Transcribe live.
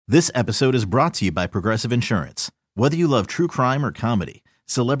This episode is brought to you by Progressive Insurance. Whether you love true crime or comedy,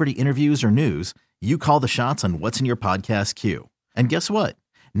 celebrity interviews or news, you call the shots on what's in your podcast queue. And guess what?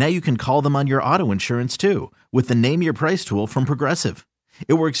 Now you can call them on your auto insurance too with the Name Your Price tool from Progressive.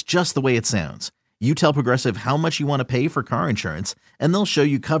 It works just the way it sounds. You tell Progressive how much you want to pay for car insurance, and they'll show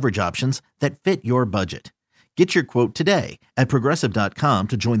you coverage options that fit your budget. Get your quote today at Progressive.com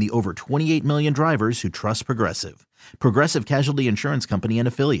to join the over 28 million drivers who trust Progressive. Progressive Casualty Insurance Company and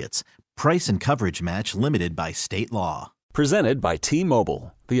Affiliates. Price and coverage match limited by state law. Presented by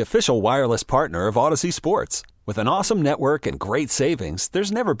T-Mobile, the official wireless partner of Odyssey Sports. With an awesome network and great savings,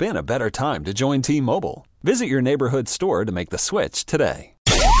 there's never been a better time to join T-Mobile. Visit your neighborhood store to make the switch today.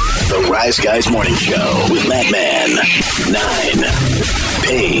 The Rise Guys Morning Show with Madman, 9,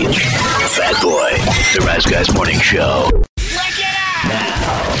 Paige, Fat Boy. The Rise Guys Morning Show.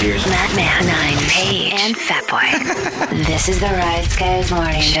 Now, here's Madman, 9, Paige, and Fat Boy. This is the Rise Guys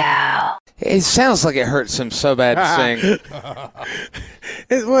Morning Show. It sounds like it hurts him so bad to sing.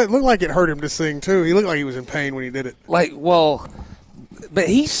 It looked like it hurt him to sing, too. He looked like he was in pain when he did it. But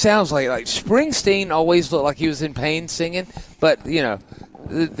he sounds like Springsteen always looked like he was in pain singing, but, you know,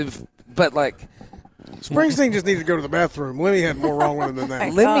 Springsteen just needed to go to the bathroom. Lemmy had more wrong with him than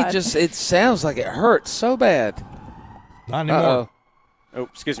that. Lemmy it sounds like it hurts so bad. Not anymore. Uh-oh. Oh,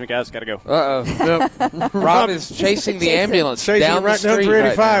 excuse me, guys. Gotta go. Uh-oh. Yep. Rob is chasing the ambulance down the street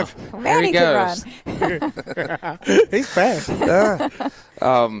right down 385. Right now. There he goes. He's fast.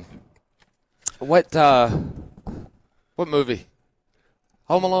 What movie?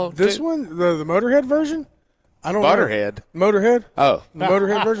 Home Alone? This 2? one, the Motorhead version? I don't Motorhead? know. Motorhead? Oh. The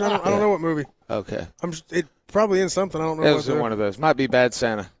Motorhead version? I don't know what movie. Okay. It probably in something. I don't know It what was in one of those. Might be Bad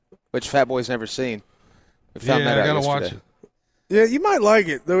Santa, which Fat Boy's never seen. We found that out I gotta yesterday. watch it. Yeah, you might like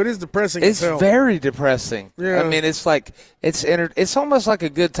it, though it is depressing It's as hell. very depressing. Yeah. I mean, it's like it's almost like a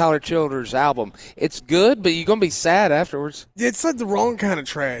good Tyler Childers album. It's good, but you're gonna be sad afterwards. It's like the wrong kind of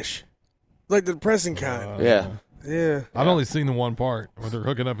trash. Like the depressing kind. Yeah. Yeah. I've only seen the one part where they're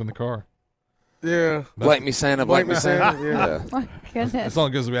hooking up in the car. Yeah. Blank me Santa, Blank blank me me Santa. Santa, yeah. My goodness. It's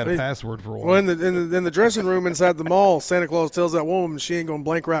only because we had a password for a while. Well, in the dressing room inside the mall, Santa Claus tells that woman she ain't going to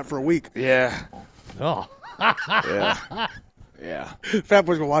blank right for a week. Yeah. Oh. Yeah. Yeah. Fat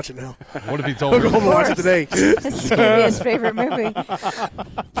Boy's going to watch it now. What if he told He'll her? go home and watch it today. This is going to be his favorite movie.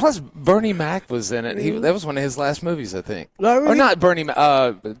 Plus, Bernie Mac was in it. That was one of his last movies, I think. No, Or not Bernie Mac,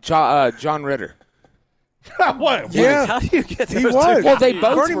 John Ritter. What? Yeah. How do you get those He was. two? Well, they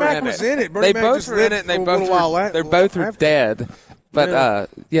both Bernie were Mac in was it. in it. Bernie They Mac both just were in lived it, and they for a both little while were, they're both after. dead. But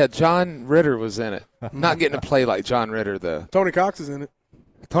Yeah. John Ritter was in it. Not getting to play like John Ritter though. Tony Cox is in it.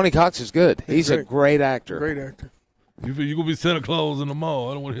 Tony Cox is good. He's a great. great actor. Great actor. You going to be Santa Claus in the mall.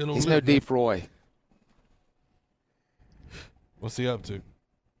 I don't want to hit on He's no Deep Roy. What's he up to?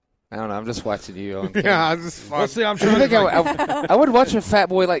 I don't know. I'm just watching you. On Yeah, I just Let's see. I'm I trying think to. I would watch a Fat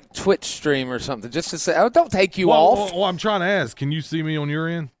Boy like Twitch stream or something just to say, "Oh, don't take you off." Well, I'm trying to ask. Can you see me on your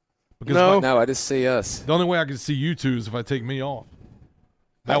end? Because No. No, I just see us. the only way I can see you two is if I take me off.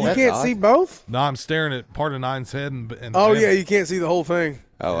 You That's can't odd. see both? No, I'm staring at part of Nine's head and Oh, yeah, you can't see the whole thing.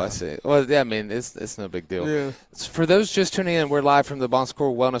 Oh, I see. Well, yeah, I mean, it's no big deal. Yeah. For those just tuning in, we're live from the Bon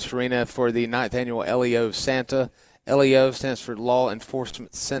Secours Wellness Arena for the 9th annual LEO of Santa. LEO stands for Law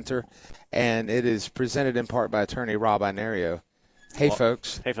Enforcement Center, and it is presented in part by attorney Rob Inario. Hey,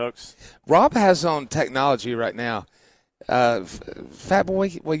 folks. Hey, folks. Rob has on technology right now. Fat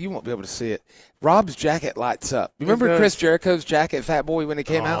Boy, well, you won't be able to see it. Rob's jacket lights up. Remember does. Chris Jericho's jacket, Fat Boy, when it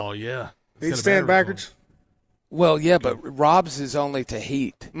came out? Oh yeah. It's He'd got a stand battery backwards. Well, yeah, but Rob's is only to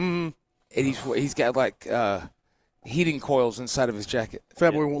heat. Mm-hmm. And he's got like heating coils inside of his jacket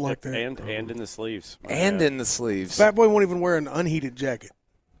Fat Boy won't like that. And in the sleeves. and in the sleeves. Fat Boy won't even wear an unheated jacket.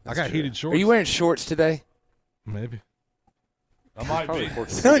 I got heated shorts. Are you wearing shorts today? Maybe. I might be.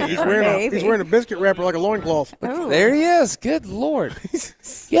 He's wearing a biscuit wrapper like a loincloth. Ooh. There he is. Good Lord.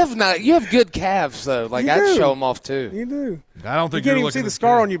 You have good calves though. Like You I'd do. show them off too. You do. I don't You think can't you're even looking see at the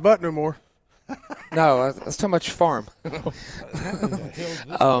scar good. on your butt no more. No, that's too much farm.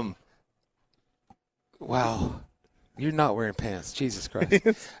 Wow. You're not wearing pants. Jesus Christ.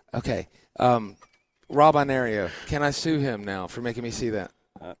 Okay. Rob Inario. Can I sue him now for making me see that?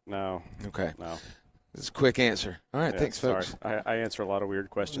 No. Okay. No. It's a quick answer. All right. Yeah, thanks, sorry. folks. I answer a lot of weird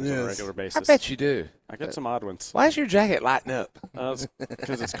questions on a Yes. regular I basis. bet you do. I got some odd ones. Why is your jacket lighting up?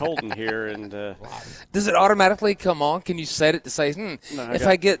 Because it's cold in here, and Does it automatically come on? Can you set it to say, No, if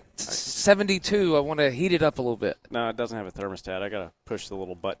I get 72, I want to heat it up a little bit? no, it doesn't have a thermostat. I gotta push the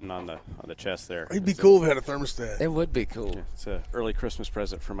little button on the chest there. It'd be cool if it had a thermostat. It would be cool. It's an early Christmas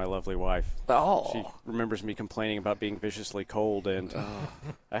present for my lovely wife. Oh. She remembers me complaining about being viciously cold, and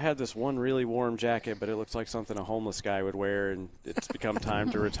I had this one really warm jacket, but it looks like something a homeless guy would wear, and it's become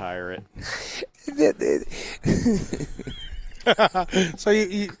time to retire it. So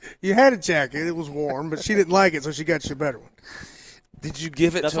you had a jacket. It was warm, but she didn't like it, so she got you a better one. Did you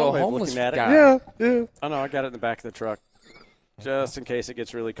give it That's to a one way of homeless looking at it. guy? Yeah. Oh, no, I got it in the back of the truck. Just in case it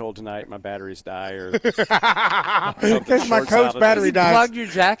gets really cold tonight, my batteries die, or In case my coach battery You dies. plugged your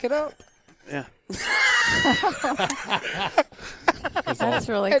jacket up? Yeah. That's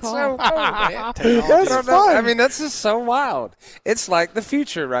really It's cool. so cool, man. That's fun. I mean, that's just so wild. It's like the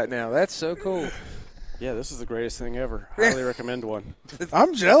future right now. That's so cool. Yeah, this is the greatest thing ever. Highly recommend one.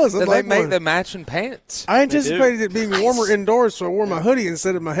 I'm jealous. I'd Did like they make one. the matching pants? I anticipated it being warmer indoors, so I wore my hoodie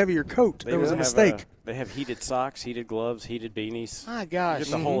instead of my heavier coat. They That was a have, mistake. They have heated socks, heated gloves, heated beanies. My gosh. You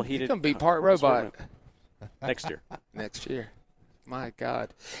get the whole heated. You're going to be part robot Next year. next year. My God.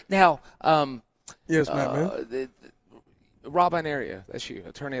 Now, Yes, Matt. the Rob Inario, that's you,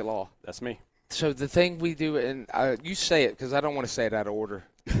 attorney at law. That's me. So the thing we do, and you say it because I don't want to say it out of order.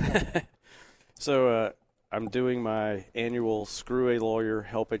 So I'm doing my annual Screw a Lawyer,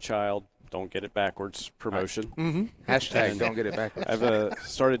 Help a Child, Don't Get It Backwards promotion. Hashtag don't get it backwards. I've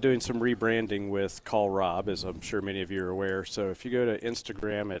started doing some rebranding with Call Rob, as I'm sure many of you are aware. So if you go to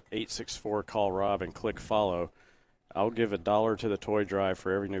Instagram at 864-CALL-ROB and click follow, I'll give $1 to the toy drive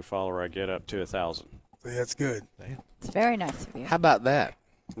for every new follower I get up to 1,000. That's good. It's very nice of you. How about that?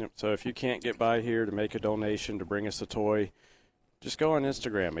 Yep. So if you can't get by here to make a donation to bring us a toy, just go on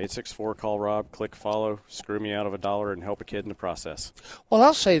Instagram, 864-CALL-ROB, click follow, screw me out of $1 and help a kid in the process. Well,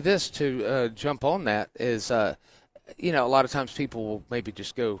 I'll say this to jump on that is, a lot of times people will maybe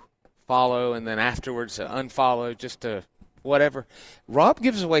just go follow and then afterwards unfollow just to whatever. Rob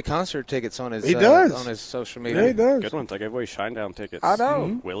gives away concert tickets on his He does. on his social media. Yeah, he does. Good ones. I gave away Shinedown tickets. I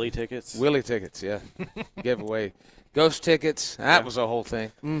know. Willie tickets. Willie tickets, yeah. Give away Ghost tickets. That was a whole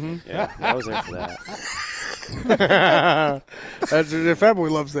thing. Yeah, I was there for that. The Fat Boy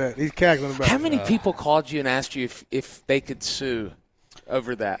loves that. He's cackling about How it. many people called you and asked you if they could sue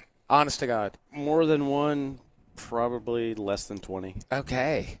over that? Honest to God. More than one, probably less than 20.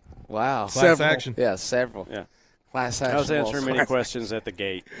 Okay. Wow. Class Several. action. Yeah, several. Yeah. Class action. I was answering many lawsuits. questions at the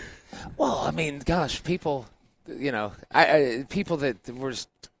gate. Well, I mean, gosh, people, people that were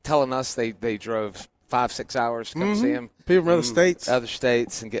telling us they drove 5-6 hours to come see him. People from other states. Other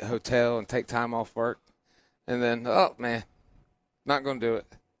states and get hotel and take time off work. And then, oh, man, not going to do it.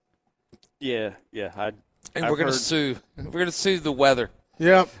 Yeah. And I've we're going to heard- sue. We're going to sue the weather.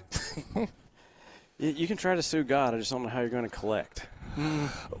 Yep. You can try to sue God. I just don't know how you're going to collect.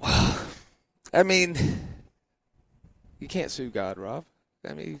 I mean, you can't sue God, Rob.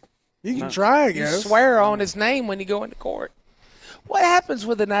 I mean, You can try, I you guess. swear on his name when you go into court. What happens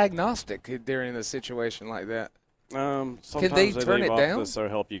with an agnostic during a situation like that? Sometimes they they turn leave it off down? the "so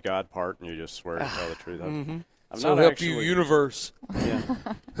help you God" part, and you just swear to tell the truth. I'm So not help actually, you, universe. Yeah.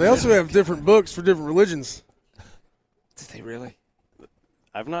 They also have different books for different religions. Did they really?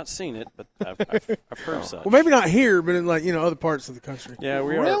 I've not seen it, but I've heard such. Well, maybe not here, but in other parts of the country. Yeah,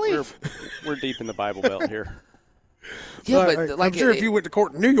 Really? We're deep in the Bible Belt here. Yeah, But but like I'm sure if you went to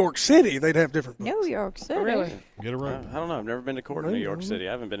court in New York City, they'd have different books. New York City. really, Get it right. I don't know. I've never been to court in New York City.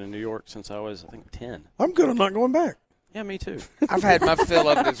 I haven't been in New York since I was, I think, 10. I'm good. I'm not going back. Yeah, me too. I've had my fill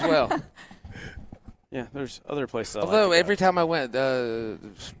of it as well. Yeah, there's other places. I like Although to go. every time I went,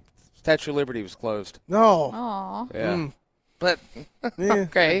 Statue of Liberty was closed. No. Aw. Yeah, but Yeah.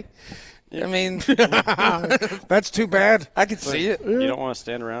 okay. I mean, That's too bad. I could see it. You don't want to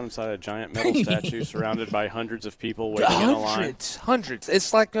stand around inside a giant metal statue surrounded by hundreds of people waiting in a line. Hundreds.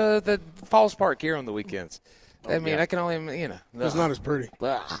 It's like the Falls Park here on the weekends. I mean, yeah. I can only, It's not as pretty.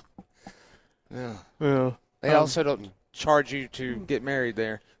 Ugh. Yeah. Yeah. They also don't charge you to get married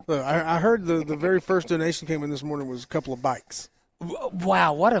there. Look, I heard the very first donation came in this morning was a couple of bikes.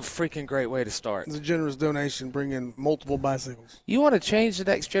 Wow, what a freaking great way to start. It's a generous donation. Bring in multiple bicycles. You want to change the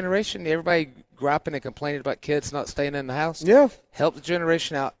next generation? Everybody griping and complaining about kids not staying in the house? Yeah. Help the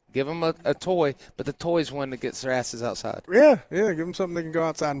generation out. Give them a toy, but the toy's one that gets their asses outside. Yeah. Give them something they can go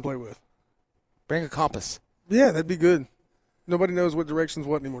outside and play with. Bring a compass. Yeah, that'd be good. Nobody knows what direction's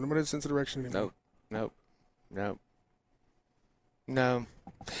what anymore. Nobody has a sense of direction anymore. No.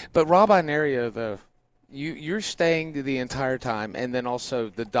 But Rob Inario, though, you're staying the entire time, and then also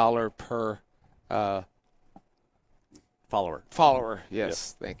the $1 per Follower,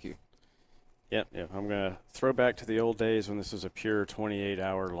 yes. Yep. Thank you. Yep. I'm going to throw back to the old days when this was a pure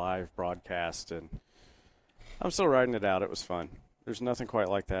 28-hour live broadcast, and I'm still riding it out. It was fun. There's nothing quite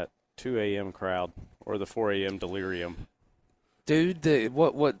like that 2 a.m. crowd or the 4 a.m. delirium. Dude, in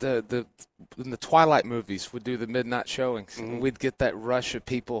the Twilight movies would do the midnight showings, and we'd get that rush of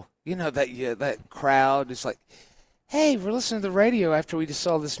people. You know, that crowd is like, hey, we're listening to the radio after we just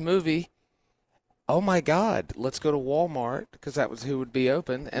saw this movie. Oh, my God, let's go to Walmart, because that was who would be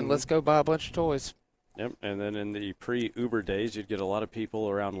open, and let's go buy a bunch of toys. Yep, and then in the pre-Uber days, you'd get a lot of people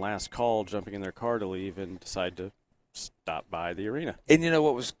around last call jumping in their car to leave and decide to stop by the arena. And you know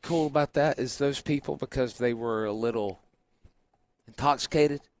what was cool about that is those people, because they were a little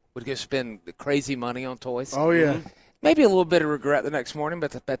intoxicated, would go spend crazy money on toys. Oh, yeah. Maybe a little bit of regret the next morning,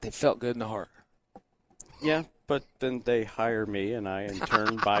 but I bet they felt good in the heart. Yeah, but then they hire me, and I, in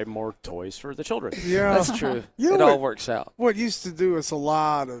turn, buy more toys for the children. Yeah. That's true. You know It all works out. What used to do us a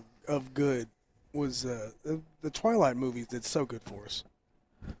lot of good was the Twilight movies did so good for us.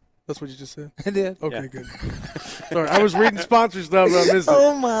 That's what you just said? I did. Okay, good. Sorry, I was reading sponsor stuff. I missed it.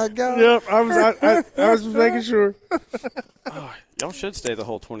 Oh, my God. Yep, I was just making sure. Oh, y'all should stay the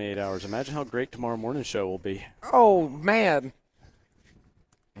whole 28 hours. Imagine how great tomorrow morning's show will be. Oh, man.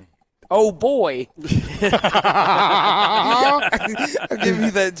 Oh, boy. I'll give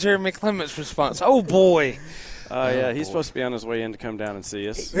you that Jeremy Clements response. Oh, boy. Yeah, he's supposed to be on his way in to come down and see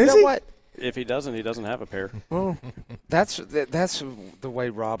us. You know what? If he doesn't have a pair. Oh. That's the way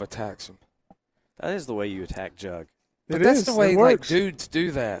Rob attacks him. That is the way you attack Jug. But that's the way like dudes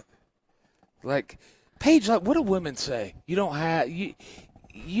do that. Like Paige, like what do women say? You don't have you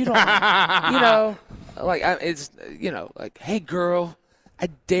don't you know like it's you know like hey girl, I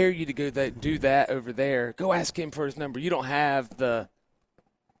dare you to go do that over there. Go ask him for his number. You don't have the.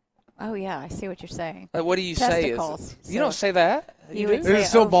 Oh yeah, I see what you're saying. Like what do you Testicles. say? You don't say that. You do? would say Is it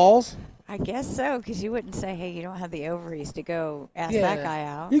still balls? I guess so, because you wouldn't say, hey, you don't have the ovaries to go ask Yeah. that guy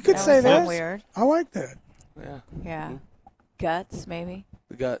out. You could That say would sound that. weird. I like that. Yeah. Yeah. Guts, maybe.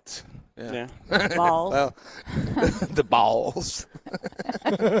 The guts. Yeah. Balls. Well, the balls.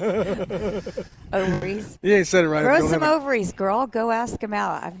 Ovaries. You ain't said it right. Grow Don't some have it. ovaries, girl. Go ask him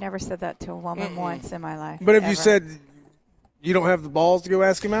out. I've never said that to a woman once in my life. But if you ever. said you don't have the balls to go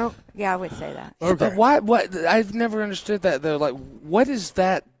ask him out? Yeah, I would say that. Okay. But why? What? I've never understood that though. Like, what is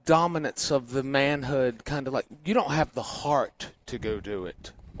that dominance of the manhood? Kind of like you don't have the heart to go do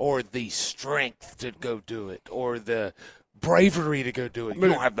it, or the strength to go do it, or the bravery to go do it. You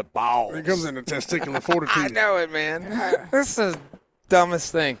don't have the balls. It comes in the testicular fortitude. I know it, man. This is the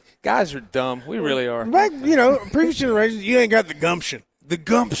dumbest thing. Guys are dumb. We really are. Back, previous generations, you ain't got the gumption. The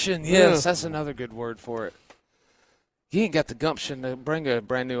gumption. Yes, that's another good word for it. You ain't got the gumption to bring a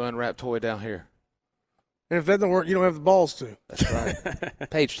brand new unwrapped toy down here. And if that don't work, you don't have the balls to. That's right.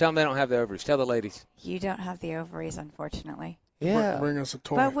 Paige, tell them they don't have the ovaries. Tell the ladies. You don't have the ovaries, unfortunately. Yeah. Bring us a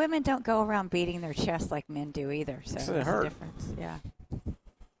toy. But women don't go around beating their chest like men do either. So it there's hurt. a difference. Yeah.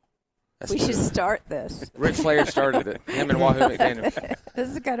 That's We true. should start this. Ric Flair started it. Him and Wahoo McDaniel. This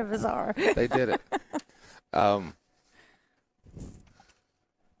is kind of bizarre. They did it.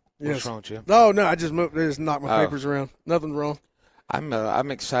 What's wrong with you? Oh, no, I just knocked my Oh. papers around. Nothing's wrong.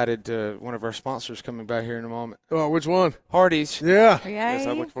 I'm excited. One of our sponsors coming by here in a moment. Oh, which one? Hardee's. Yeah. Yes,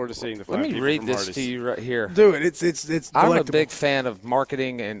 I Yay. look forward to seeing the Let five me people read from this Hardee's. to you right here. Do it. It's I'm a delectable. big fan of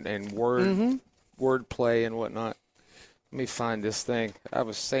marketing and word play and whatnot. Let me find this thing. I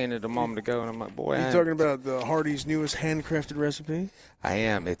was saying it a moment ago, and I'm like, boy, You talking about the Hardee's newest handcrafted recipe? I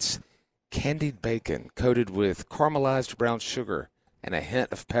am. It's candied bacon coated with caramelized brown sugar and a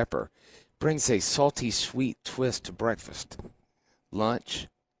hint of pepper. Brings a salty, sweet twist to breakfast, lunch,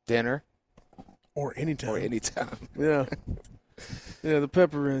 dinner, Or anytime. or any time. Yeah. Yeah, the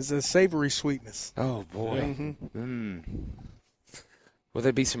pepper is a savory sweetness. Oh, boy. Will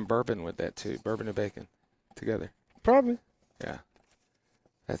there be some bourbon with that, too? Bourbon and bacon together. Probably. Yeah.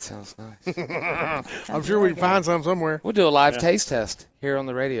 That sounds nice. I'm sure we can find some somewhere. We'll do a live taste test here on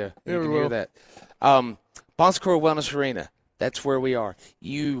the radio. Yeah, You we can hear will. that. Bon Secours Wellness Arena. That's where we are.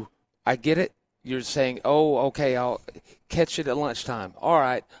 I get it. You're saying, oh, okay, I'll catch it at lunchtime. All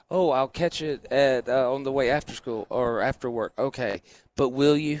right. Oh, I'll catch it at on the way after school or after work. Okay. But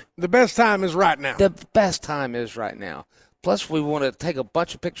will you? The best time is right now. The best time is right now. Plus, we want to take a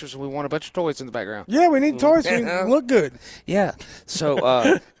bunch of pictures and we want a bunch of toys in the background. Yeah, we need toys so we can look good. Yeah.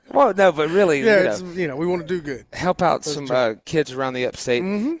 So, well, no, but really, Yeah, you know, we want to do good. help out some kids around the upstate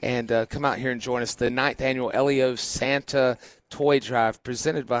and come out here and join us. The 9th annual LEO Santa Toy Drive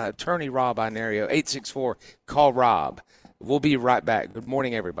presented by attorney Rob Inario. 864 call Rob. We'll be right back. Good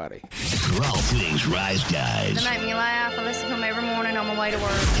morning, everybody. for all things Rise Guys. They make me laugh. I listen to them every morning on my way to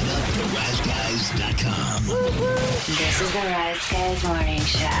work. Head up to RiseGuys.com. This is the Rise Guys Morning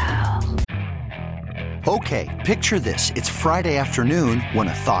Show. Okay, picture this. It's Friday afternoon when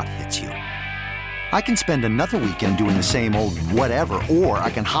a thought hits you. I can spend another weekend doing the same old whatever, or I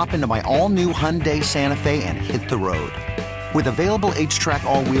can hop into my all-new Hyundai Santa Fe and hit the road. With available H-Track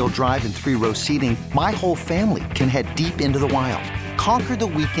all-wheel drive and 3-row seating, my whole family can head deep into the wild. Conquer the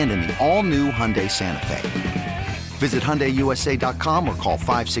weekend in the all-new Hyundai Santa Fe. Visit HyundaiUSA.com or call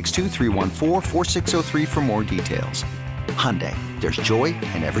 562-314-4603 for more details. Hyundai, there's joy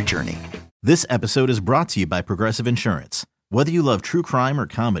in every journey. This episode is brought to you by Progressive Insurance. Whether you love true crime or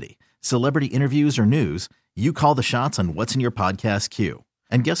comedy, celebrity interviews or news, you call the shots on what's in your podcast queue.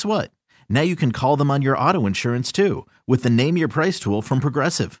 And guess what? Now you can call them on your auto insurance too with the Name Your Price tool from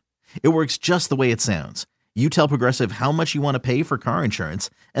Progressive. It works just the way it sounds. You tell Progressive how much you want to pay for car insurance,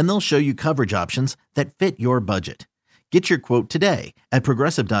 and they'll show you coverage options that fit your budget. Get your quote today at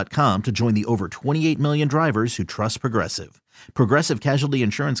Progressive.com to join the over 28 million drivers who trust Progressive. Progressive Casualty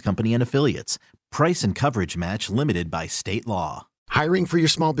Insurance Company and Affiliates. Price and coverage match limited by state law. Hiring for your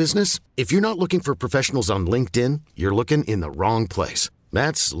small business? If you're not looking for professionals on LinkedIn, you're looking in the wrong place.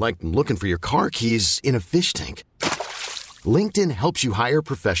 That's like looking for your car keys in a fish tank. LinkedIn helps you hire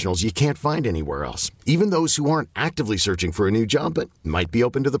professionals you can't find anywhere else, even those who aren't actively searching for a new job but might be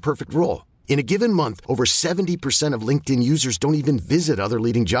open to the perfect role. In a given month, over 70% of LinkedIn users don't even visit other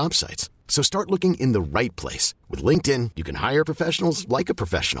leading job sites. So start looking in the right place. With LinkedIn, you can hire professionals like a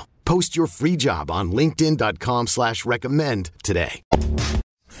professional. Post your free job on linkedin.com/recommend today.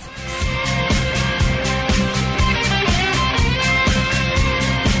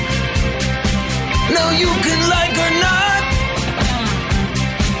 No, you can like or not.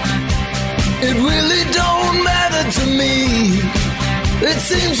 It really don't matter to me. It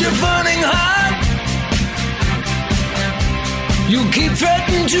seems you're burning hot. You keep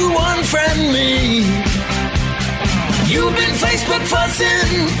threatening to unfriend me. You've been Facebook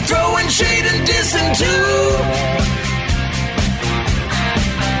fussing, throwing shade and dissing too.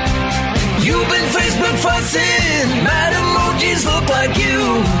 You've been Facebook fussing, mad emojis look like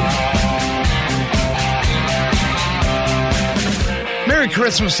you. Merry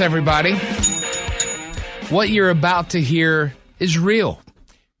Christmas, everybody. What you're about to hear is real.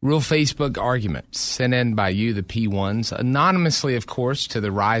 Real Facebook arguments sent in by you, the P1s, anonymously, of course, to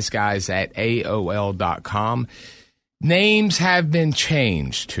the Rise Guys at AOL.com. Names have been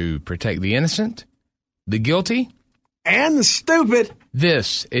changed to protect the innocent, the guilty, and the stupid.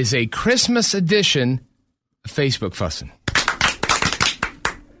 This is a Christmas edition of Facebook Fussing.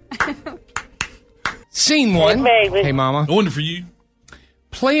 Scene one. Hey, Mama. I wonder for you.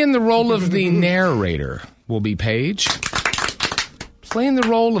 Playing the role of the narrator will be Paige. Playing the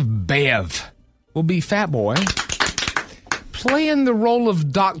role of Bev will be Fat Boy. Playing the role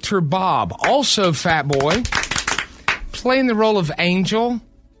of Dr. Bob, also Fat Boy. Playing the role of Angel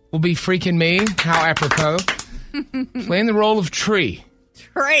will be freaking me. How apropos. Playing the role of Tree.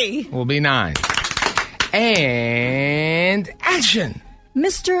 Will be 9. And action.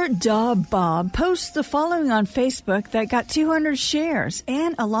 Mr. Dob Bob posts the following on Facebook that got 200 shares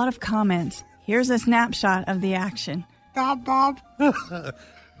and a lot of comments. Here's a snapshot of the action. Dob Bob.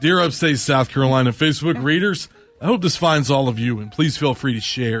 Dear Upstate South Carolina Facebook readers, I hope this finds all of you, and please feel free to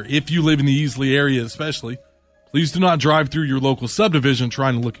share. If you live in the Easley area especially, please do not drive through your local subdivision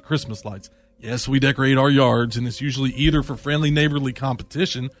trying to look at Christmas lights. Yes, we decorate our yards, and it's usually either for friendly neighborly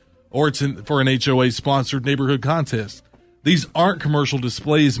competition or it's for an HOA-sponsored neighborhood contest. These aren't commercial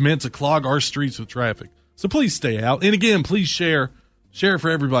displays meant to clog our streets with traffic. So please stay out. And again, please share. Share it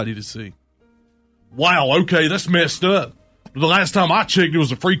for everybody to see. Wow, okay, that's messed up. The last time I checked, it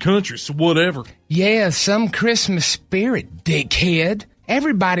was a free country, so whatever. Yeah, some Christmas spirit, dickhead.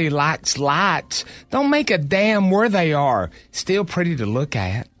 Everybody likes lights. Don't make a damn where they are. Still pretty to look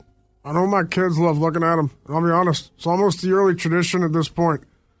at. I know my kids love looking at them. I'll be honest, it's almost the early tradition at this point.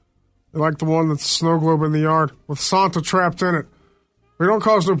 They like the one that's a snow globe in the yard with Santa trapped in it. We don't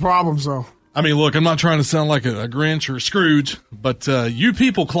cause no problems, though. I mean, look, I'm not trying to sound like a Grinch or a Scrooge, but you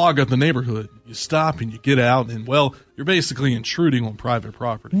people clog up the neighborhood. You stop and you get out, and, well, you're basically intruding on private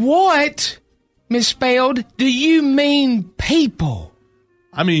property. What? Misspelled? Do you mean people?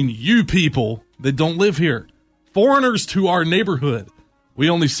 I mean you people that don't live here. Foreigners to our neighborhood. We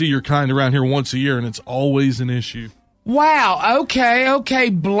only see your kind around here once a year, and it's always an issue. Wow, okay,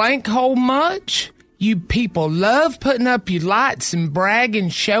 blank hole much? You people love putting up your lights and bragging,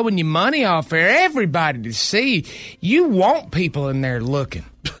 showing your money off for everybody to see. You want people in there looking.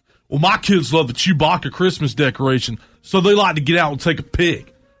 Well, my kids love the Chewbacca Christmas decoration, so they like to get out and take a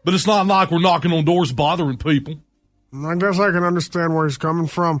pic. But it's not like we're knocking on doors bothering people. I guess I can understand where he's coming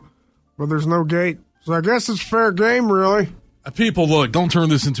from, but there's no gate. So I guess it's fair game, really. People, look, don't turn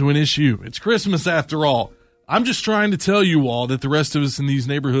this into an issue. It's Christmas after all. I'm just trying to tell you all that the rest of us in these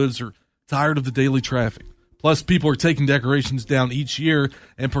neighborhoods are tired of the daily traffic. Plus, people are taking decorations down each year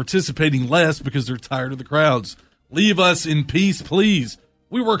and participating less because they're tired of the crowds. Leave us in peace, please.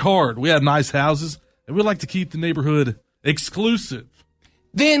 We work hard. We have nice houses, and we like to keep the neighborhood exclusive.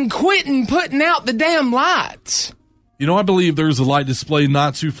 Then quitting putting out the damn lights. You know, I believe there's a light display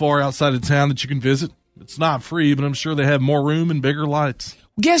not too far outside of town that you can visit. It's not free, but I'm sure they have more room and bigger lights.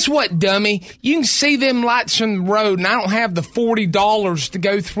 Guess what, dummy? You can see them lights from the road, and I don't have the $40 to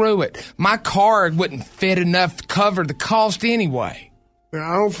go through it. My card wouldn't fit enough to cover the cost anyway. Yeah,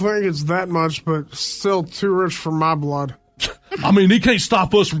 I don't think it's that much, but still too rich for my blood. I mean, he can't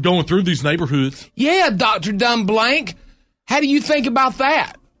stop us from going through these neighborhoods. Yeah, Dr. Dumblank. How do you think about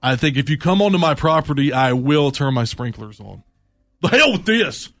that? I think if you come onto my property, I will turn my sprinklers on. The hell with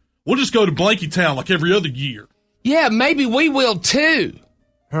this. We'll just go to Blanky Town like every other year. Yeah, maybe we will too.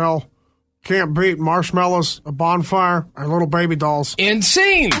 Hell, can't beat marshmallows, a bonfire, and little baby dolls. End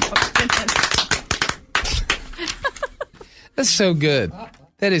scene. That's so good.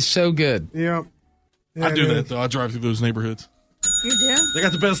 That is so good. Yep. Yeah, I do that, though. I drive through those neighborhoods. You do? They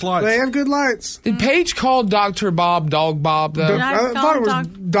got the best lights. They have good lights. Did Paige call Dr. Bob Dog Bob, though? I thought it was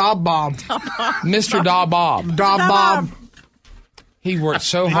Dob Bob. Mr. Dob Bob. Dob Bob. He worked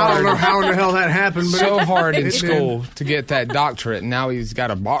so hard. I don't know how in the hell that happened. But so hard in school to get that doctorate, and now he's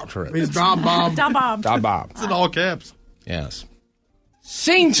got a doctorate. He's Dob Bob. Dob Bob. Dob Bob. It's in all caps. Yes.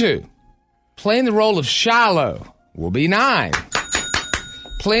 Scene 2. Playing the role of Shiloh will be 9.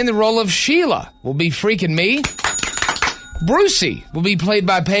 Playing the role of Sheila will be freaking me. Brucey will be played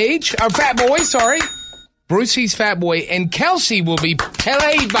by Paige. Or Fat Boy, sorry. Brucey's Fat Boy. And Kelsey will be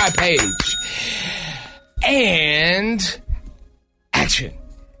played by Paige. And action.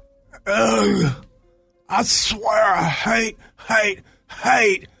 Ugh. I swear I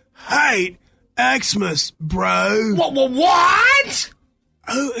hate Xmas, bro. What?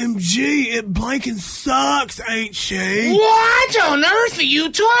 OMG, it blanking sucks, ain't she? What on earth are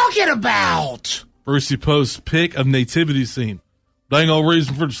you talking about? Brucey posts pic of nativity scene. Dang old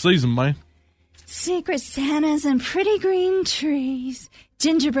reason for the season, man. Secret Santas and pretty green trees.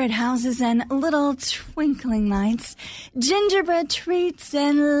 Gingerbread houses and little twinkling lights. Gingerbread treats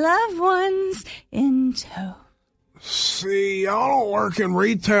and loved ones in tow. See, y'all don't work in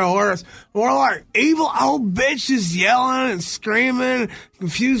retail where it's more like evil old bitches yelling and screaming,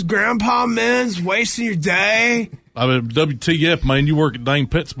 confused grandpa men's wasting your day. I mean, WTF, man, you work at dang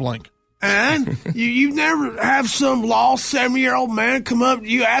Pets Blank. And you never have some lost 70-year-old man come up to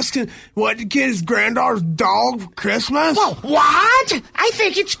you asking what to get his granddaughter's dog for Christmas? Well, what? I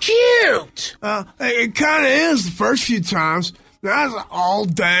think it's cute. It kind of is the first few times. That's all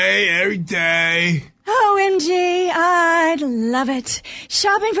day, every day. OMG, I'd love it.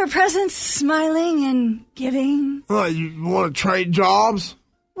 Shopping for presents, smiling and giving. You want to trade jobs?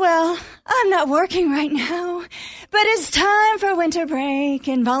 Well, I'm not working right now, but it's time for winter break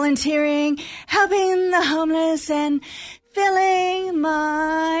and volunteering, helping the homeless and filling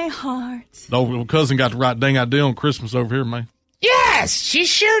my heart. No, my cousin got the right dang idea on Christmas over here, man. Yes, she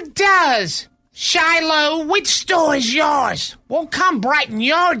sure does. Shiloh, which store is yours? We'll come brighten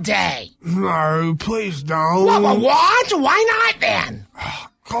your day. No, please don't. What? Why not then?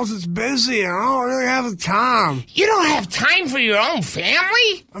 Because it's busy and I don't really have the time. You don't have time for your own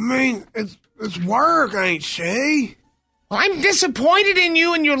family? I mean, it's work, ain't she? Well, I'm disappointed in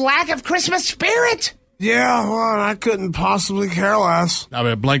you and your lack of Christmas spirit. Yeah, well, I couldn't possibly care less. I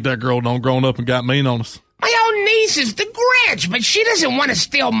mean, blank that girl done grown up and got mean on us. My own niece is the Grinch, but she doesn't want to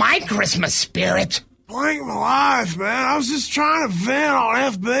steal my Christmas spirit. Blank my life, man. I was just trying to vent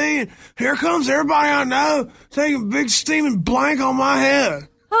on FB, and here comes everybody I know taking a big steaming blank on my head.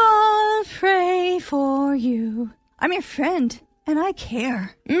 I'll pray for you. I'm your friend, and I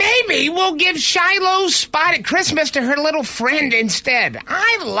care. Maybe we'll give Shiloh's spot at Christmas to her little friend instead.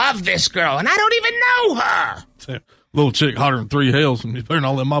 I love this girl, and I don't even know her. Little chick hotter than 3 hells, and you better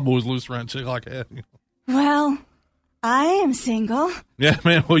not let my boys loose around a chick like that. Well, I am single. Yeah,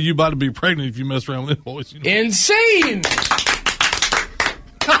 man, well, you about to be pregnant if you mess around with them boys. You know? Insane!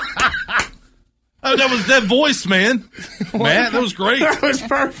 Oh, that was that voice, man. Matt, that was great. That was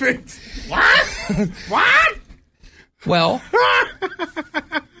perfect. What? Well,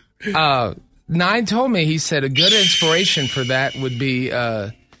 Nine told me, he said a good inspiration for that would be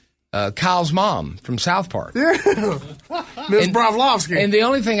Kyle's mom from South Park. Yeah. Miss Bravlovsky. And the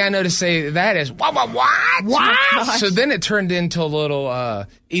only thing I know to say to that is, what? What? So then it turned into a little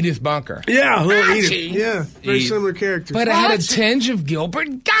Edith Bunker. Yeah, a little Archie. Edith. Yeah, very similar characters. But it had a tinge of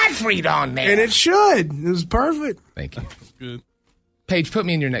Gilbert Gottfried on there. And it should. It was perfect. Thank you. Good. Paige, put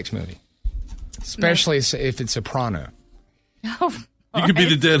me in your next movie. Especially if it's Soprano. Oh, You could be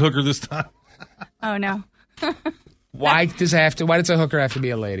the dead hooker this time. oh no. Why does a hooker have to be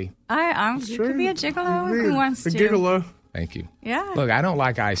a lady? You could be a gigolo who wants A to. gigolo. Thank you. Yeah. Look, I don't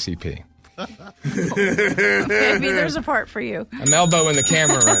like ICP. Maybe there's a part for you. I'm elbowing the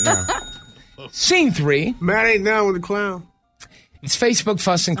camera right now. Scene 3. Matt ain't down with the clown. It's Facebook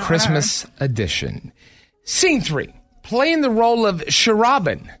Fussing Christmas edition. Scene 3. Playing the role of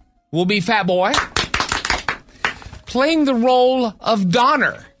Sharabin will be Fat Boy. Playing the role of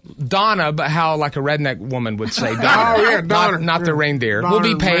Donner. Donna, but how like a redneck woman would say Donner. Oh, yeah, Donner. Not the reindeer. Donner Will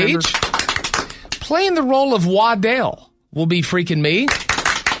be and Paige. Playing the role of Waddell will be freaking me.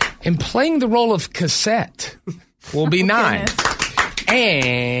 And playing the role of Cassette will be 9.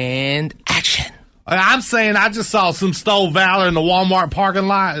 And action. I'm saying I just saw some Stowe Valor in the Walmart parking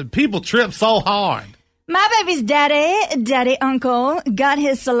lot. People trip so hard. My baby's daddy uncle, got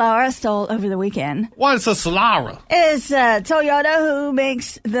his Solara stole over the weekend. What is a Solara? It's Toyota who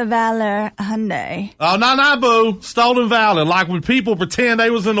makes the Valor Hyundai. Oh, no, boo. Stolen Valor. Like when people pretend they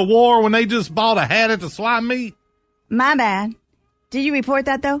was in the war when they just bought a hat at the swap meet. My bad. Did you report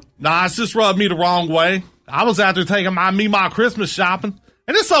that, though? Nah, it's just rubbed me the wrong way. I was out there taking my Christmas shopping,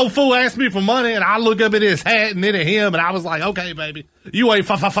 and this old fool asked me for money, and I look up at his hat and then at him, and I was like, okay, baby, you ain't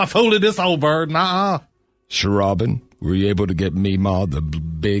fooling this old bird. Nuh-uh. Sharabin, were you able to get Meemaw the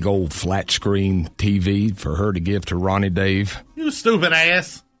big old flat screen TV for her to give to Ronnie Dave? You stupid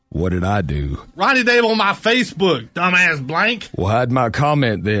ass. What did I do? Ronnie Dave on my Facebook, dumbass blank. Well, hide my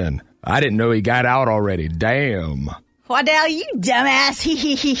comment then. I didn't know he got out already. Damn. Waddell, you dumbass.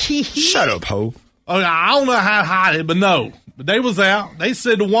 Shut up, ho. Oh, I don't know how to hide it, but no. But they was out. They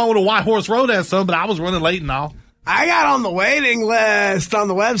said the one with the White Horse Road had some, but I was running late and all. I got on the waiting list on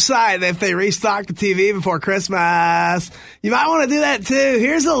the website if they restock the TV before Christmas. You might want to do that too.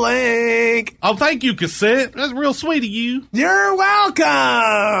 Here's a link. Oh, thank you, Cassette. That's real sweet of you. You're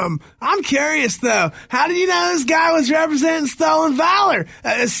welcome. I'm curious though. How did you know this guy was representing Stolen Valor?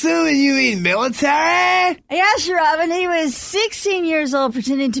 Assuming you mean military? Yeah, sure, Robin. He was 16 years old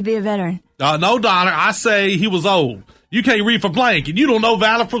pretending to be a veteran. No, Donner. I say he was old. You can't read for blank, and you don't know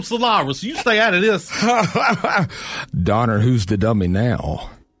Valor from Solara, so you stay out of this. Donner, who's the dummy now?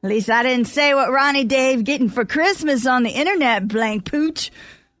 At least I didn't say what Ronnie Dave getting for Christmas on the internet, blank pooch.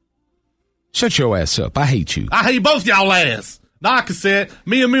 Shut your ass up. I hate you. I hate both y'all ass. Nah, Cassette,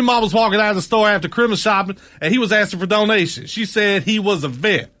 me and Mom was walking out of the store after Christmas shopping, and he was asking for donations. She said he was a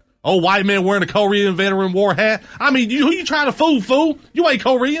vet. Old white man wearing a Korean veteran war hat. I mean, who you trying to fool? You ain't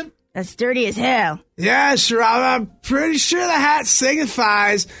Korean. That's dirty as hell. Yeah, sure. I'm pretty sure the hat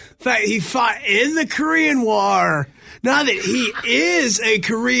signifies that he fought in the Korean War. Not that he is a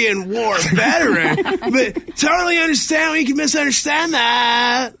Korean War veteran, but totally understand when you can misunderstand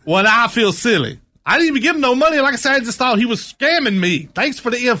that. Well, I feel silly. I didn't even give him no money. Like I said, I just thought he was scamming me. Thanks for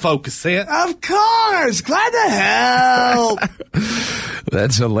the info, Cassette. Of course. Glad to help.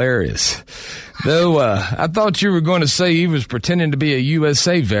 That's hilarious. Though, I thought you were going to say he was pretending to be a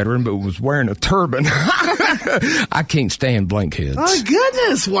USA veteran, but was wearing a turban. I can't stand blankheads. Oh,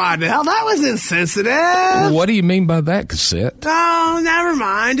 goodness, Waddell. That was insensitive. What do you mean by that, Cassette? Oh, never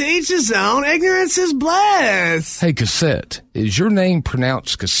mind. To each his own. Ignorance is bliss. Hey, Cassette, is your name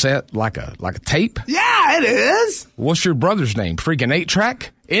pronounced cassette like a tape? Yeah, it is. What's your brother's name? Freaking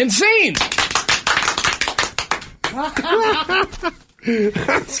 8-track? Insane!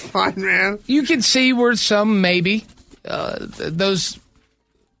 That's fine, man. You can see where some maybe those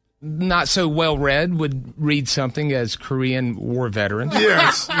not so well read would read something as Korean War veterans.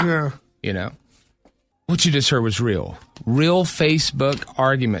 Yes, yeah. You know, what you just heard was real Facebook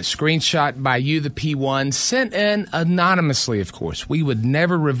argument, screenshot by you, the P1, sent in anonymously. Of course, we would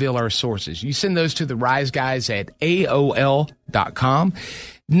never reveal our sources. You send those to the Rise Guys at AOL.com.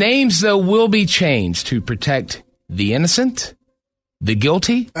 Names though will be changed to protect the innocent, the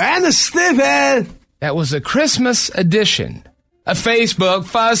guilty, and the stupid. That was a Christmas edition of Facebook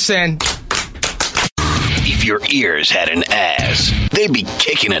Fussing. If your ears had an ass, they'd be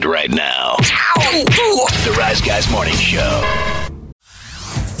kicking it right now. Ow! The Rise Guys Morning Show.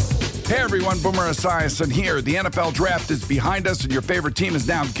 Hey everyone, Boomer Esiason here. The NFL draft is behind us and your favorite team is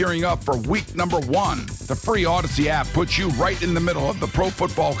now gearing up for week number 1. The free Odyssey app puts you right in the middle of the pro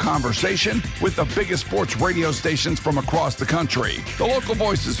football conversation with the biggest sports radio stations from across the country. The local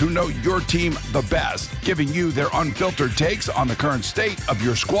voices who know your team the best, giving you their unfiltered takes on the current state of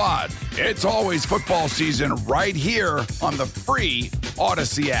your squad. It's always football season right here on the free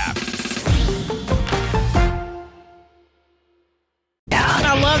Odyssey app.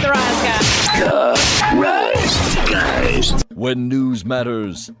 I love the Rise Guys. Rise Guys. When news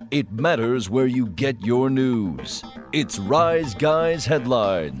matters, it matters where you get your news. It's Rise Guys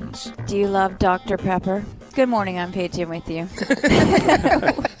Headlines. Do you love Dr. Pepper? Good morning, I'm Paige in with you.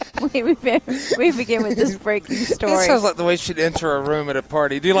 we begin with this breaking story. That sounds like the way she'd enter a room at a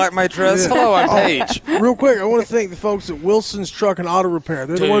party. Do you like my dress? Hello, I'm Paige. Real quick, I want to thank the folks at Wilson's Truck and Auto Repair.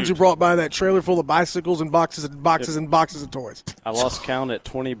 They're the ones who brought by that trailer full of bicycles and boxes and boxes and boxes of toys. I lost count at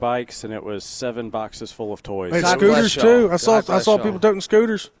 20 bikes, and it was 7 boxes full of toys. And scooters, too. I saw people toting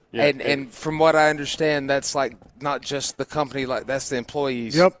scooters. Yeah. And from what I understand, that's like not just the company, like that's the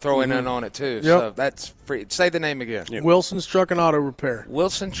employees throwing in on it too. So that's free. Say the name again. Wilson's Truck and Auto Repair.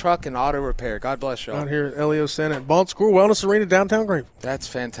 Wilson Truck and Auto Repair. God bless y'all. Out here at Elio Center at Bon School Wellness Arena, downtown Greenville. That's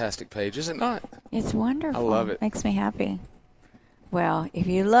fantastic, Paige, is it not? It's wonderful. I love it. Makes me happy. Well, if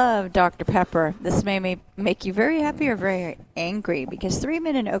you love Dr. Pepper, this may make you very happy or very angry because 3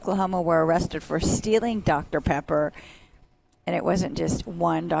 men in Oklahoma were arrested for stealing Dr. Pepper. And it wasn't just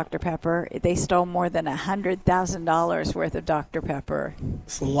one Dr. Pepper. They stole more than $100,000 worth of Dr. Pepper.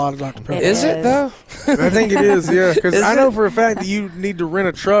 It's a lot of Dr. Pepper. Is it, though? I think it is, yeah. Because I know for a fact that you need to rent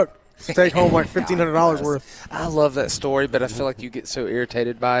a truck to take home like $1,500 worth. I love that story, but I feel like you get so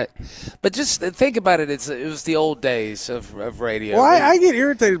irritated by it. But just think about it. It was the old days of radio. Well, I get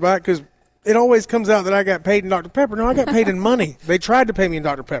irritated by it because it always comes out that I got paid in Dr. Pepper. No, I got paid in money. They tried to pay me in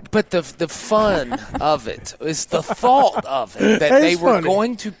Dr. Pepper. But the fun of it is the thought of it, that they were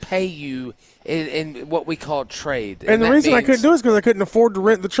going to pay you in what we call trade. And the reason I couldn't do it is because I couldn't afford to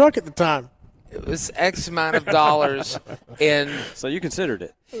rent the truck at the time. It was X amount of dollars in. So you considered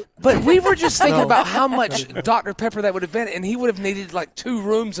it. But we were just thinking about how much Dr. Pepper that would have been, and he would have needed like 2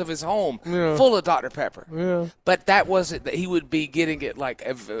 rooms of his home full of Dr. Pepper. Yeah. But that wasn't that he would be getting it like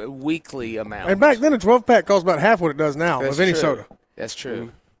a weekly amount. And back then, a 12-pack cost about half what it does now of any soda. That's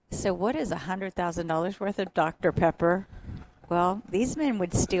true. So what is $100,000 worth of Dr. Pepper? Well, these men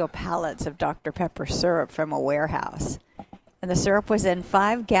would steal pallets of Dr. Pepper syrup from a warehouse. And the syrup was in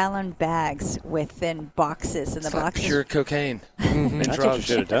 5-gallon bags within boxes. And the boxes, pure cocaine. That's what you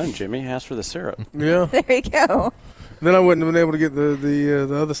should have done, Jimmy. Ask for the syrup. Yeah. There you go. Then I wouldn't have been able to get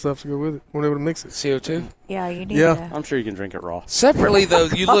the other stuff to go with it. Wouldn't able to mix it. CO2? Yeah, you need to. I'm sure you can drink it raw. Separately, though,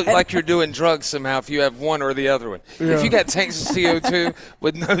 you look like you're doing drugs somehow if you have one or the other one. Yeah. If you got tanks of CO2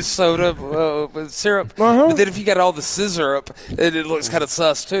 with no soda, with syrup, but then if you got all the scissor-up, it looks kind of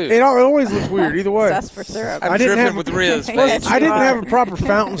sus, too. It always looks weird either way. Sus for syrup. I'm dripping with Riz, Paige. I didn't have a proper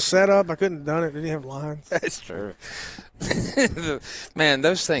fountain set up. I couldn't have done it. Didn't have lines. That's true. Man,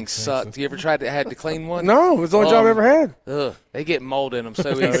 those things sucked. You ever had to clean one? No, it was the only job I ever had. Ugh, they get mold in them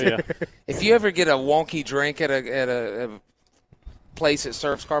so easy. If you ever get a wonky drink at a place that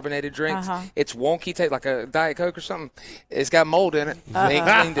serves carbonated drinks, it's wonky taste, like a Diet Coke or something. It's got mold in it. They ain't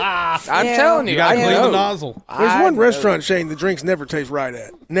cleaned it. I'm telling you. You got to clean the nozzle. There's one restaurant chain the drinks never taste right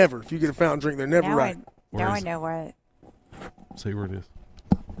at. Never. If you get a fountain drink, they're never now right. I know what. Say where it is.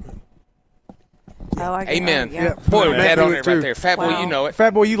 Oh, Amen. Yeah. Boy, Matt on it right there. Fat boy, you know it.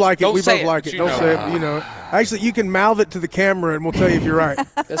 Fat boy, you like it. Don't We say both it, like but it. you Don't know say it. it, but you know it. Actually, you can mouth it to the camera, and we'll tell you if you're right.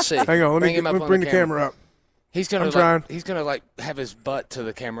 Let's see. Hang on. Let me bring the camera up. He's gonna I'm trying. He's gonna have his butt to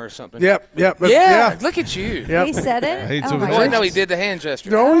the camera or something. Yep. Yeah. Look at you. Yep. He said it? Oh, my Oh, no, he did the hand gesture.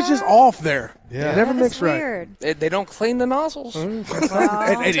 They're always just off there. Yeah. Never That's mix right. weird. They don't clean the nozzles.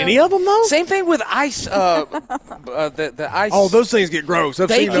 At any of them, though? Same thing with ice. The ice. Oh, those things get gross. I've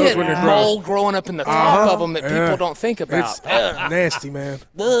They seen those get when they're gross. mold growing up in the top of them that people don't think about. It's nasty, man.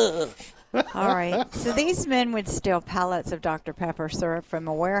 All right. So these men would steal pallets of Dr. Pepper syrup from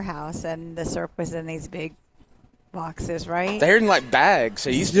a warehouse, and the syrup was in these big boxes, right? They're in like bags.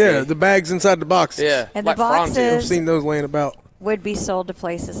 They used to Yeah, be. the bags inside the boxes. Yeah, And like the boxes- Frontier. I've seen those laying about. would be sold to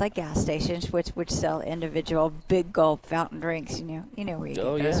places like gas stations, which sell individual big gulp fountain drinks. You know where you get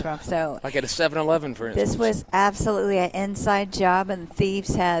those from. So, like at a 7-Eleven, for instance. this was absolutely an inside job, and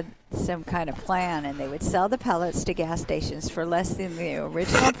thieves had some kind of plan, and they would sell the pellets to gas stations for less than the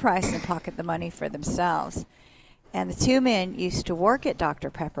original price and pocket the money for themselves. And the two men used to work at Dr.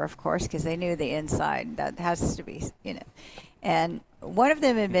 Pepper, of course, because they knew the inside. That has to be, And one of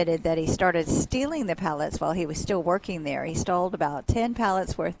them admitted that he started stealing the pallets while he was still working there. He stole about 10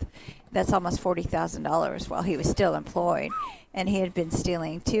 pallets worth. That's almost $40,000 while he was still employed. And he had been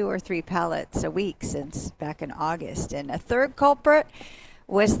stealing 2 or 3 pallets a week since back in August. And a third culprit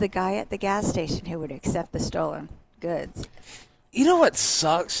was the guy at the gas station who would accept the stolen goods. You know what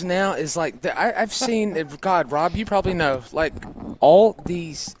sucks now is like I've seen, God, Rob, you probably know, like all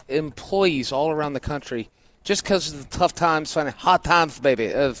these employees all around the country, just because of the tough times, hot times,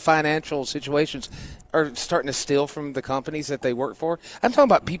 baby, financial situations, are starting to steal from the companies that they work for. I'm talking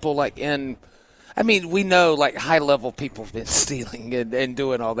about people like we know like high-level people have been stealing and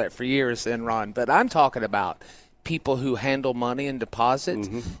doing all that for years, Enron, but I'm talking about people who handle money and deposit,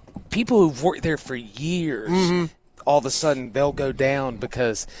 people who've worked there for years. All of a sudden they'll go down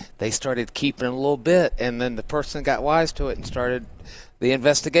because they started keeping a little bit, and then the person got wise to it and started the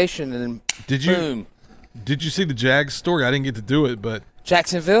investigation, and boom. Did you see the Jags story? I didn't get to do it, but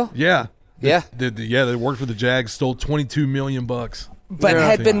Jacksonville? Yeah. Yeah. They worked for the Jags, stole $22 million. But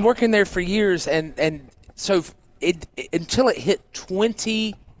had been working there for years, and so until it hit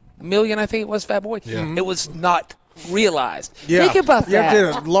 $20 million, I think it was, Fat Boy, it was not realized. Yeah. Think about you that. You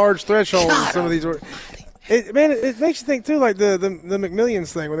have to hit a large threshold in some of these. It makes you think, too, like the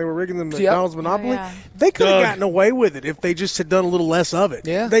McMillions thing when they were rigging the McDonald's Monopoly. They could have gotten away with it if they just had done a little less of it.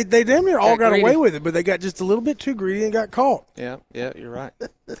 Yeah. They damn near all got greedy. away with it, but they got just a little bit too greedy and got caught. Yeah, you're right.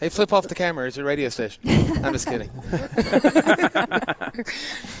 Hey, flip off the camera. It's a radio station. I'm just kidding.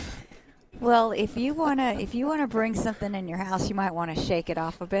 Well, if you wanna bring something in your house, you might want to shake it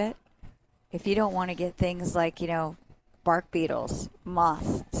off a bit. If you don't want to get things like, bark beetles,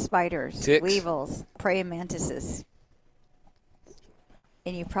 moths, spiders, ticks, weevils, praying mantises.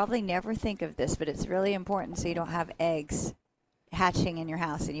 And you probably never think of this, but it's really important so you don't have eggs hatching in your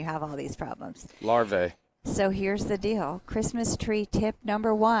house and you have all these problems. Larvae. So here's the deal. Christmas tree tip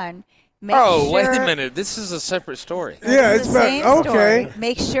number 1. Wait a minute. This is a separate story. Yeah, it's the same okay. Story.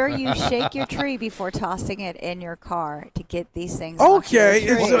 Make sure you shake your tree before tossing it in your car to get these things off your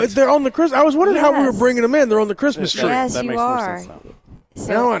tree. They're on the Christmas. I was wondering how we were bringing them in. They're on the Christmas tree. Yes, that you makes are. More sense now.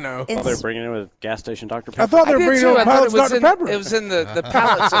 So now I know. Oh, they're bringing it with gas station Dr. Pepper. I thought they were bringing it with pallets Dr. Pepper. It was in the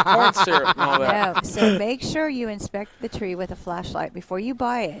pallets of corn syrup and all that. No, so make sure you inspect the tree with a flashlight before you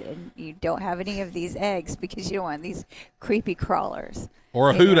buy it, and you don't have any of these eggs because you don't want these creepy crawlers. Or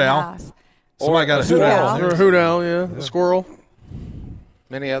a hoot owl. Somebody got a hoot owl. Or a hoot owl, yeah. A squirrel.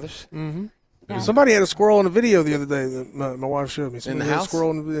 Many others. Mm-hmm. Yeah. Somebody had a squirrel in a video the other day that my wife showed me. In the house? A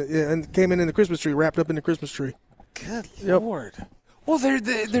squirrel and came in the Christmas tree, wrapped up in the Christmas tree. Good Lord. Well,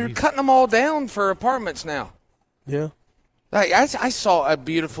 they're cutting them all down for apartments now. Yeah. Like I saw a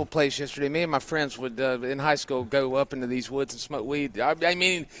beautiful place yesterday. Me and my friends would, in high school, go up into these woods and smoke weed. I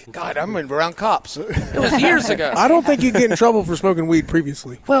mean, God, I'm around cops. It was years ago. I don't think you get in trouble for smoking weed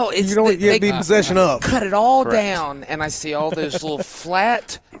previously. Well, it's you don't get to be in possession of. Cut it all down, and I see all those little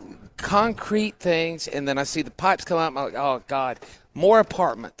flat concrete things, and then I see the pipes come out. I'm like, oh God, more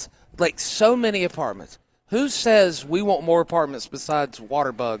apartments. Like so many apartments. Who says we want more apartments besides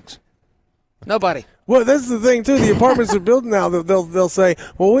water bugs? Nobody. Well, that's the thing too. The apartments are built now. They'll say,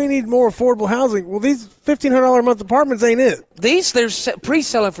 "Well, we need more affordable housing." Well, these $1,500 a month apartments ain't it. These they're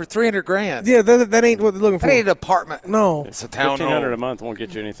pre-selling for $300,000. Yeah, that ain't what they're looking for. That ain't an apartment. No, it's a townhome. $1,500 a month won't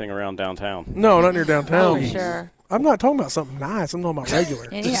get you anything around downtown. No, not near downtown. Oh, sure. I'm not talking about something nice. I'm talking about regular.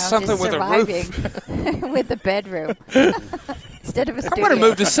 Just something with a roof. with a bedroom. Instead of a studio. I'm going to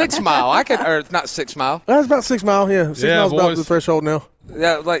move to 6 Mile. Or not 6 Mile. That's about 6 Mile, yeah. 6 Mile's about the threshold now.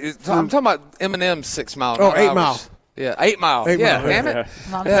 Yeah, I'm talking about Eminem's 6 Mile. Oh, 8 Mile. Yeah, 8 Mile. 8 yeah,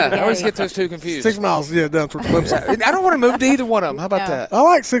 Mile. Damn it. I always get those two confused. 6 miles, yeah, down towards Clemson. I don't want to move to either one of them. How about that? I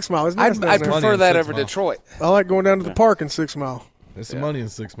like 6 Mile. I prefer that over Detroit. I like going down to the park in 6 Mile. There's some money in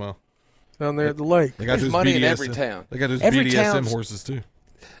 6 Mile. Down there at the lake. They got There's those money in BDSM every town. They got those Every BDSM town's- horses, too.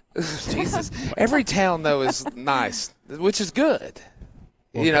 Jesus. Every town, though, is nice, which is good.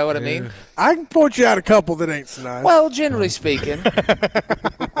 You know what I mean? I can point you out a couple that ain't so nice. Well, generally speaking.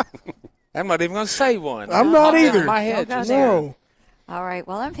 I'm not even going to say one. I'm not either. In my head. No. All right.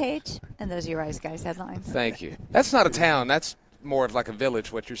 Well, I'm Paige, and those are your Rise Guys headlines. Thank you. That's not a town. That's more of like a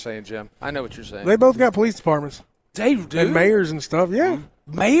village, what you're saying, Jim. I know what you're saying. They both got police departments. They do? And mayors and stuff, yeah.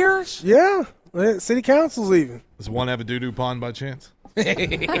 Mayors? Yeah. City councils even. Does one have a doo-doo pond by chance? We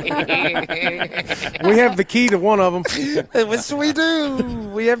have the key to one of them. Yes, we do.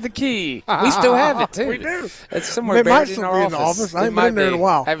 We have the key. We still have it, too. We do. It's somewhere It might buried in still our be office. in the office. I It ain't been in there might in a be.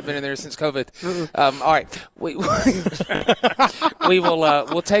 while. I haven't been in there since COVID. All right.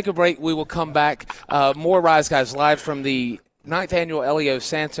 We'll take a break. We will come back. More Rise Guys live from the 9th annual Leo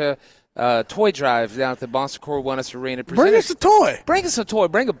Santa toy drive down at the Bon Secours Wellness Arena. Bring us a toy. Bring us a toy.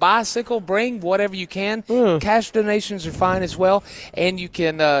 Bring a bicycle. Bring whatever you can. Cash donations are fine as well. And you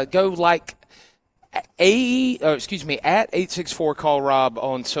can go like at 864 Call Rob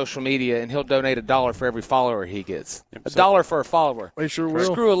on social media, and he'll donate $1 for every follower he gets. $1 for a follower. They sure will.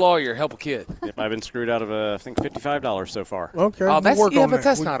 Screw a lawyer, help a kid. Yep, I've been screwed out of I think $55 so far. Okay. Oh, that's, we'll work on but that.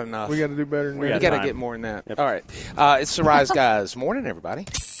 that's not enough. We got to do better than that. We got to get more than that. Yep. All right. It's the Rise Guys. Morning, everybody.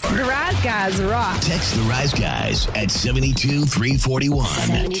 The Rise Guys rock. Text the Rise Guys at 72341.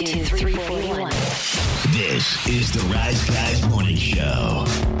 72341. This is the Rise Guys Morning Show.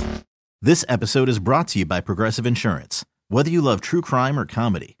 This episode is brought to you by Progressive Insurance. Whether you love true crime or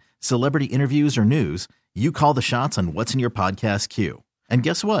comedy, celebrity interviews or news, you call the shots on what's in your podcast queue. And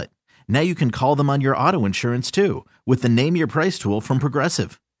guess what? Now you can call them on your auto insurance too with the Name Your Price tool from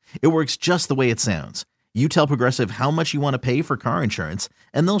Progressive. It works just the way it sounds. You tell Progressive how much you want to pay for car insurance,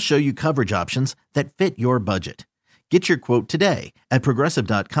 and they'll show you coverage options that fit your budget. Get your quote today at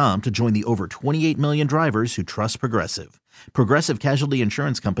Progressive.com to join the over 28 million drivers who trust Progressive. Progressive Casualty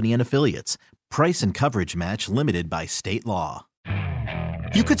Insurance Company and Affiliates. Price and coverage match limited by state law.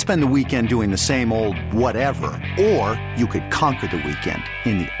 You could spend the weekend doing the same old whatever, or you could conquer the weekend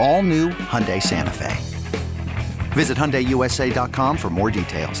in the all-new Hyundai Santa Fe. Visit HyundaiUSA.com for more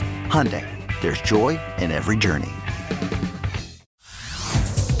details. Hyundai, there's joy in every journey.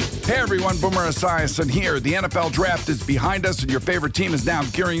 Hey everyone, Boomer Esiason here. The NFL Draft is behind us and your favorite team is now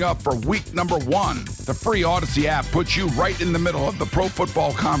gearing up for week number 1. The free Odyssey app puts you right in the middle of the pro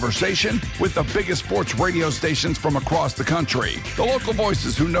football conversation with the biggest sports radio stations from across the country. The local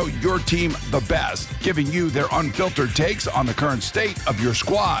voices who know your team the best, giving you their unfiltered takes on the current state of your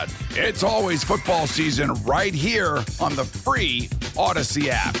squad. It's always football season right here on the free Odyssey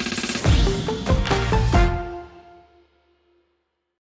app.